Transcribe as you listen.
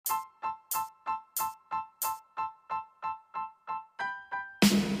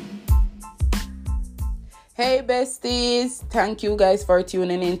Hey besties, thank you guys for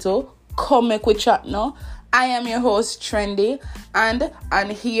tuning into Come Make We Chat Now. I am your host Trendy,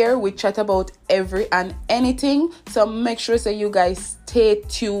 and here we chat about every and anything. So make sure you guys stay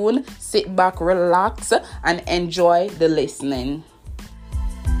tuned, sit back, relax, and enjoy the listening.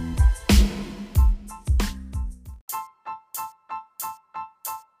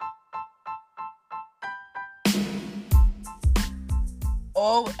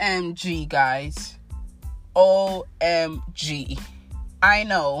 OMG, guys. OMG. I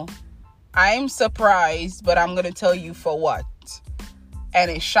know. I'm surprised, but I'm going to tell you for what.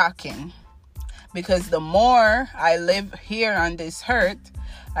 And it's shocking. Because the more I live here on this earth,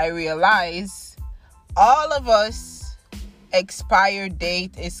 I realize all of us expire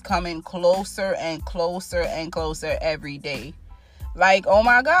date is coming closer and closer and closer every day. Like, oh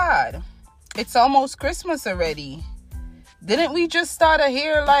my God. It's almost Christmas already. Didn't we just start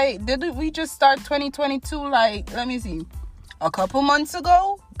 2022 let me see, a couple months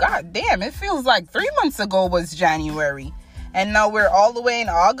ago? God damn, it feels like 3 months ago was January. And now we're all the way in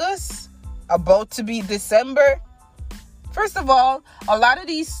August, about to be December. First of all, a lot of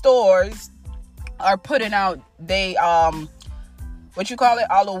these stores are putting out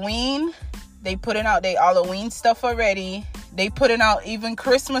Halloween. They putting out their Halloween stuff already. They putting out even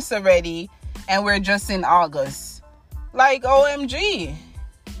Christmas already. And we're just in August. Like, OMG.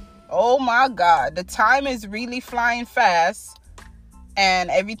 Oh my God. The time is really flying fast. And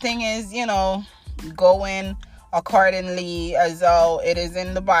everything is, going accordingly as though it is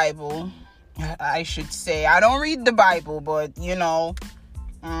in the Bible. I should say. I don't read the Bible, but, it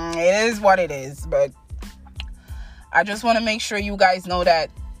is what it is. But I just want to make sure you guys know that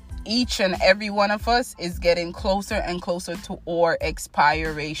each and every one of us is getting closer and closer to our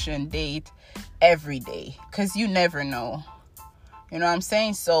expiration date every day, because you never know. You know what I'm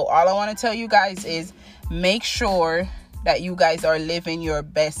saying? So all I want to tell you guys is make sure that you guys are living your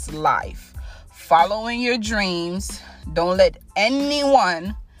best life, following your dreams. Don't let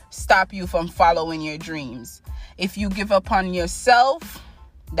anyone stop you from following your dreams. If you give up on yourself,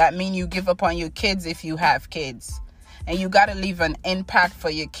 that means you give up on your kids if you have kids. And you got to leave an impact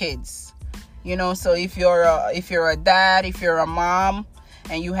for your kids. So if you're a dad, if you're a mom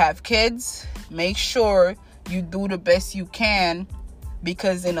and you have kids, make sure you do the best you can,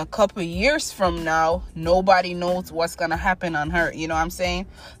 because in a couple years from now, nobody knows what's going to happen on her. You know what I'm saying?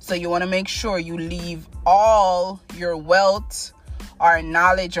 So you want to make sure you leave all your wealth or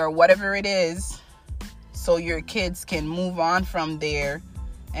knowledge or whatever it is, so your kids can move on from there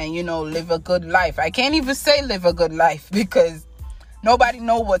and, live a good life. I can't even say live a good life, because nobody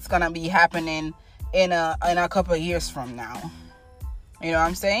knows what's going to be happening in a couple of years from now. You know what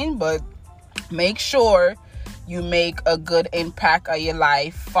I'm saying? But make sure you make a good impact on your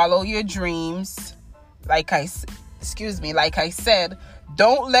life. Follow your dreams. Like I said,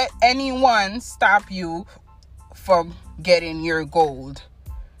 don't let anyone stop you from getting your gold.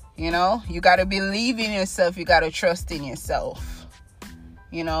 You got to believe in yourself. You got to trust in yourself.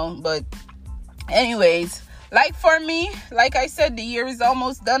 But anyways, like for me, like I said, the year is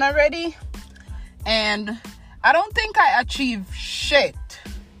almost done already. And I don't think I achieved shit.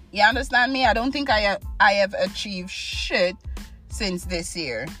 You understand me? I don't think I have achieved shit since this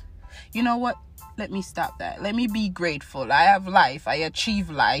year. You know what? Let me stop that. Let me be grateful. I have life. I achieve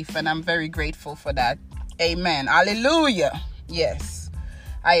life, and I'm very grateful for that. Amen. Hallelujah. Yes.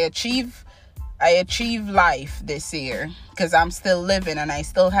 I achieve life this year, because I'm still living and I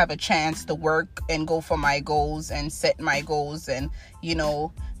still have a chance to work and go for my goals and set my goals and,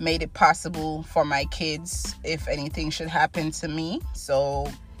 made it possible for my kids if anything should happen to me. So,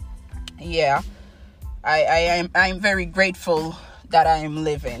 yeah, I'm very grateful that I am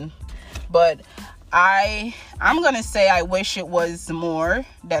living. But I'm going to say I wish it was more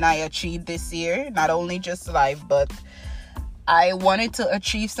than I achieved this year. Not only just life, but I wanted to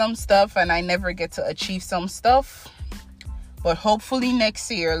achieve some stuff and I never get to achieve some stuff. But hopefully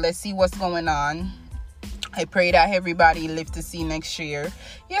next year, let's see what's going on. I pray that everybody live to see next year.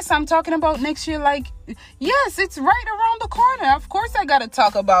 Yes, I'm talking about next year yes, it's right around the corner. Of course I got to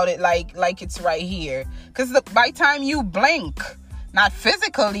talk about it like it's right here. Because by time you blink, not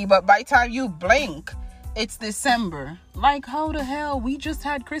physically, but by time you blink, it's December. Like, how the hell? We just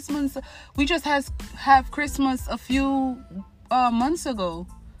had Christmas. We just have Christmas a few months ago.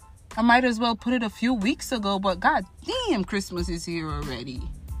 I might as well put it a few weeks ago, but god damn, Christmas is here already.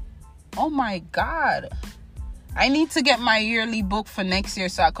 Oh my God. I need to get my yearly book for next year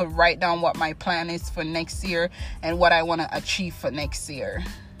so I could write down what my plan is for next year and what I want to achieve for next year.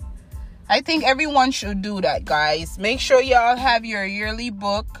 I think everyone should do that, guys. Make sure y'all have your yearly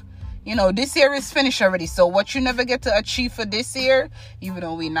book. This year is finished already. So what you never get to achieve for this year, even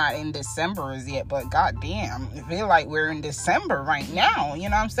though we're not in December as yet, but goddamn, I feel like we're in December right now. You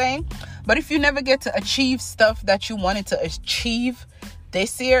know what I'm saying? But if you never get to achieve stuff that you wanted to achieve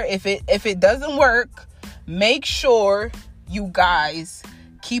this year, if it doesn't work, make sure you guys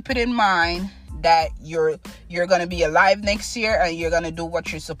keep it in mind that you're gonna be alive next year and you're gonna do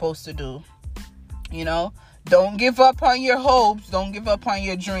what you're supposed to do. Don't give up on your hopes. Don't give up on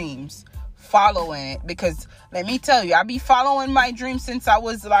your dreams. Following it. Because let me tell you, I be following my dreams since I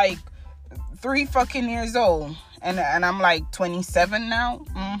was like 3 fucking years old. And I'm like 27 now.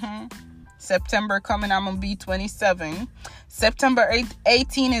 September coming, I'm going to be 27. September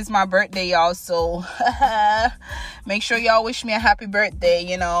 18 is my birthday, y'all. So make sure y'all wish me a happy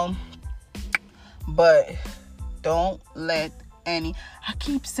birthday, But don't let I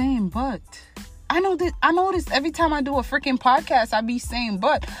keep saying but. I notice every time I do a freaking podcast, I be saying,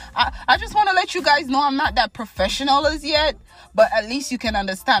 but I just want to let you guys know I'm not that professional as yet, but at least you can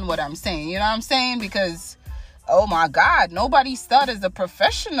understand what I'm saying. You know what I'm saying? Because, oh my God, nobody started as a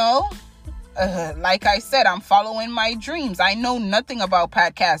professional. Like I said, I'm following my dreams. I know nothing about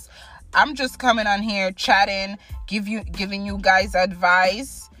podcasts. I'm just coming on here, chatting, giving you guys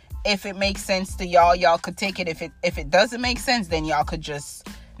advice. If it makes sense to y'all could take it. If it doesn't make sense, then y'all could just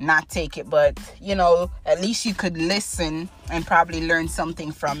not take it. But at least you could listen and probably learn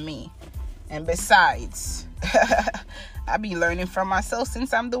something from me. And besides, I be learning from myself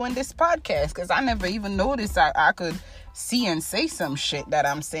since I'm doing this podcast, because I never even noticed I could see and say some shit that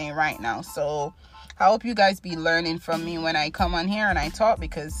I'm saying right now. So I hope you guys be learning from me when I come on here and I talk,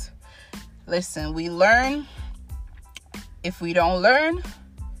 because listen, we learn. If we don't learn,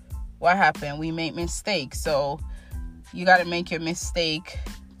 what happened? We make mistakes. So you got to make your mistake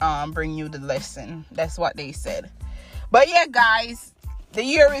bring you the lesson. That's what they said. But yeah, guys, the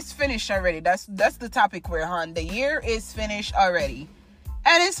year is finished already. That's the topic we're on. The year is finished already,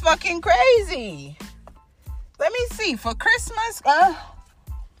 and it's fucking crazy. Let me see. For Christmas,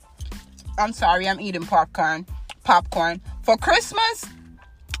 I'm sorry, I'm eating popcorn. For Christmas,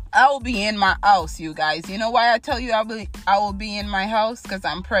 I will be in my house, you guys. You know why I tell you I will be in my house? Because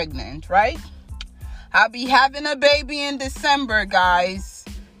I'm pregnant, right? I'll be having a baby in December, guys.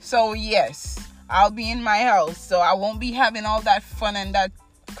 So yes, I'll be in my house. So I won't be having all that fun and that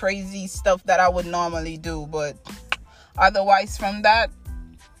crazy stuff that I would normally do. But otherwise from that,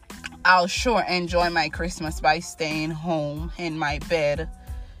 I'll sure enjoy my Christmas by staying home in my bed.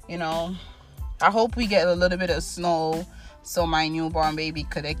 I hope we get a little bit of snow so my newborn baby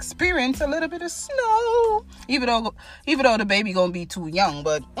could experience a little bit of snow. Even though the baby gonna be too young,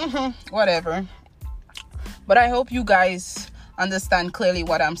 but whatever. But I hope you guys understand clearly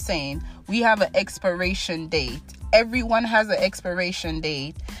what I'm saying. We have an expiration date. Everyone has an expiration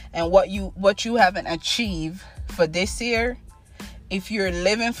date, and what you haven't achieved for this year, if you're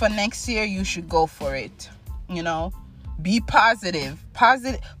living for next year, you should go for it. Be positive.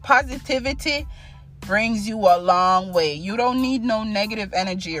 Positivity brings you a long way. You don't need no negative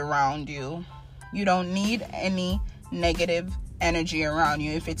energy around you. You don't need any negative energy around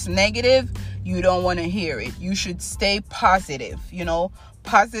you. If it's negative, you don't want to hear it. You should stay positive.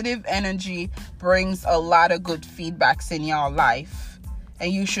 Positive energy brings a lot of good feedbacks in your life,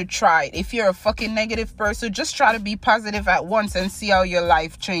 and you should try it. If you're a fucking negative person, just try to be positive at once and see how your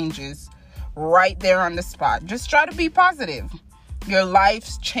life changes right there on the spot. Just try to be positive. Your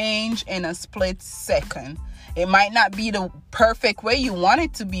life's change in a split second. It might not be the perfect way you want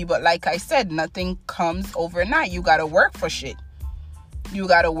it to be, but like I said, nothing comes overnight. You got to work for shit. You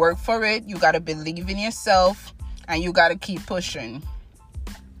got to work for it. You got to believe in yourself, and you got to keep pushing.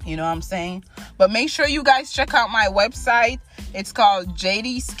 You know what I'm saying? But make sure you guys check out my website. It's called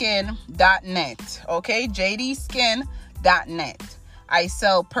jdskin.net. Okay? jdskin.net. I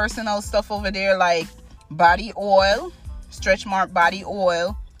sell personal stuff over there like body oil, stretch mark body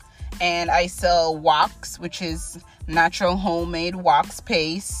oil, and I sell wax, which is natural homemade wax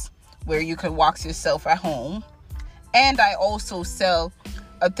paste where you can wax yourself at home. And I also sell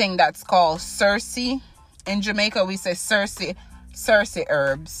a thing that's called Circe. In Jamaica, we say Circe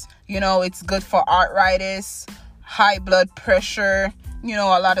herbs. It's good for arthritis, high blood pressure, a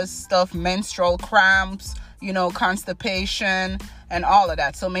lot of stuff, menstrual cramps, constipation, and all of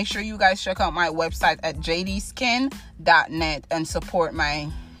that. So make sure you guys check out my website at jdskin.net and support my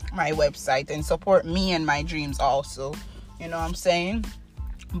website and support me and my dreams also. You know what I'm saying?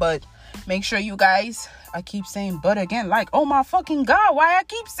 But make sure you guys, I keep saying but again, like, oh my fucking God, why I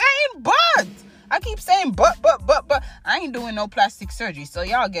keep saying but? I keep saying but. I ain't doing no plastic surgery, so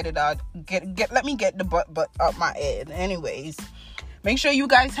y'all get it out. Let me get the but out my head. Anyways, Make sure you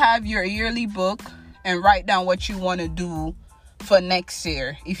guys have your yearly book and write down what you want to do for next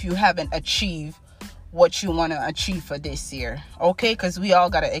year if you haven't achieved what you want to achieve for this year. Okay, because we all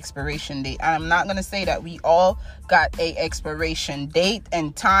got an expiration date. I'm not going to say that we all got a expiration date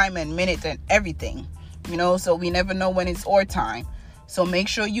and time and minute and everything, you know, so we never know when it's our time. So make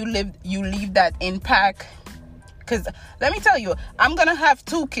sure you leave that impact. Because let me tell you, I'm going to have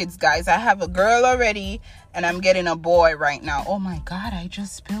 2 kids, guys. I have a girl already and I'm getting a boy right now. Oh my God, I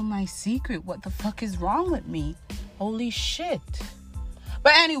just spilled my secret. What the fuck is wrong with me? Holy shit.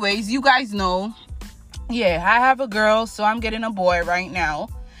 But anyways, you guys know, yeah, I have a girl, so I'm getting a boy right now.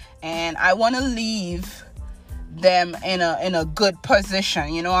 And I want to leave them in a good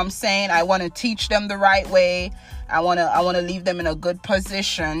position. You know what I'm saying? I want to teach them the right way. I want to leave them in a good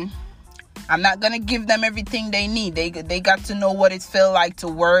position. I'm not going to give them everything they need. They got to know what it feels like to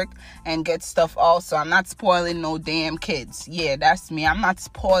work and get stuff also. I'm not spoiling no damn kids. Yeah, that's me. I'm not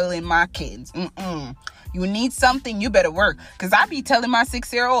spoiling my kids. You need something, you better work. Because I be telling my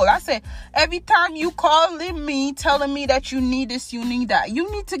 6-year-old, I say, every time you calling me, telling me that you need this, you need that, you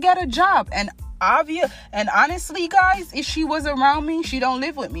need to get a job. And honestly, guys, if she was around me, she don't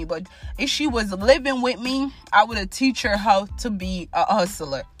live with me, but if she was living with me, I would have teach her how to be a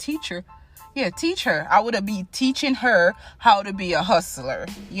hustler. Teach her. I would be teaching her how to be a hustler.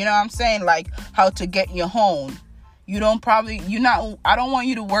 You know what I'm saying? Like how to get your own. I don't want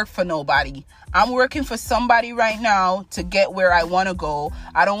you to work for nobody. I'm working for somebody right now to get where I want to go.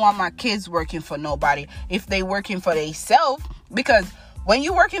 I don't want my kids working for nobody. If they working for themselves, because when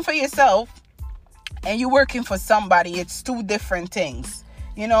you're working for yourself and you're working for somebody, it's 2 different things.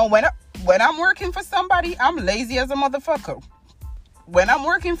 You know, when I'm working for somebody, I'm lazy as a motherfucker. When I'm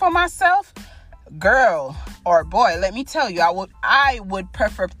working for myself, girl or boy, let me tell you, I would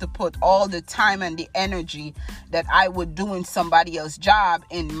prefer to put all the time and the energy that I would do in somebody else's job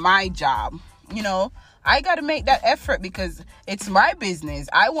in my job. You know, I got to make that effort because it's my business.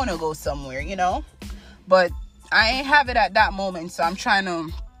 I want to go somewhere, you know, but I ain't have it at that moment. So I'm trying to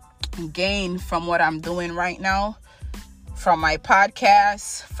gain from what I'm doing right now, from my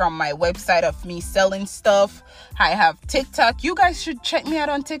podcast, from my website of me selling stuff. I have TikTok. You guys should check me out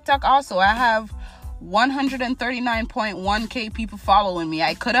on TikTok also. I have 139.1k people following me.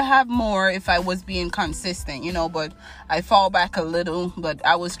 I could have had more if I was being consistent, you know, but I fall back a little. But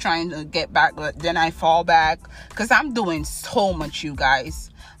I was trying to get back, but then I fall back because I'm doing so much, you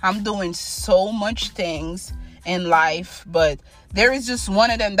guys. I'm doing so much things in life, but there is just one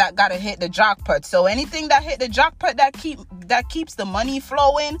of them that gotta hit the jackpot. So anything that hit the jackpot that keeps the money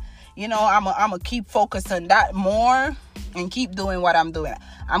flowing, you know, I'm a keep focused on that more and keep doing what I'm doing.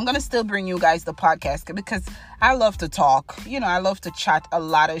 I'm gonna still bring you guys the podcast because I love to talk. You know, I love to chat a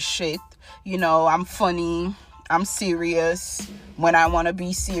lot of shit. You know, I'm funny. I'm serious when I want to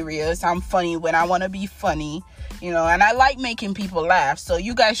be serious. I'm funny when I want to be funny. You know, and I like making people laugh. So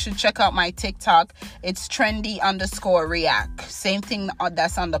you guys should check out my TikTok. It's trendy_react. Same thing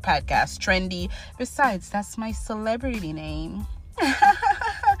that's on the podcast. Trendy. Besides, that's my celebrity name.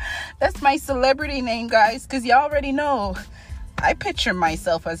 That's my celebrity name, guys. Because you already know I picture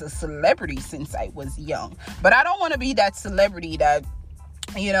myself as a celebrity since I was young. But I don't want to be that celebrity that,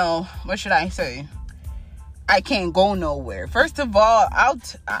 you know, what should I say? I can't go nowhere. First of all,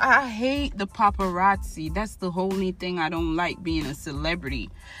 I hate the paparazzi. That's the only thing I don't like being a celebrity.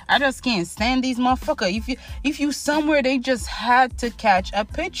 I just can't stand these motherfuckers. If you somewhere, they just had to catch a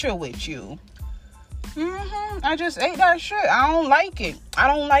picture with you. I just ate that shit. I don't like it.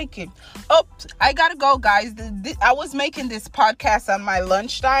 Oh, I gotta go, guys. I was making this podcast on my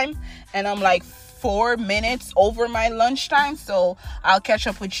lunchtime, and I'm like 4 minutes over my lunchtime, so I'll catch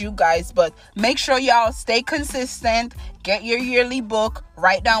up with you guys. But make sure y'all stay consistent, get your yearly book,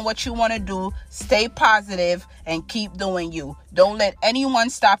 write down what you want to do, stay positive, and keep doing you. Don't let anyone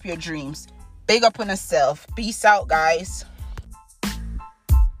stop your dreams. Big up on yourself. Peace out, guys.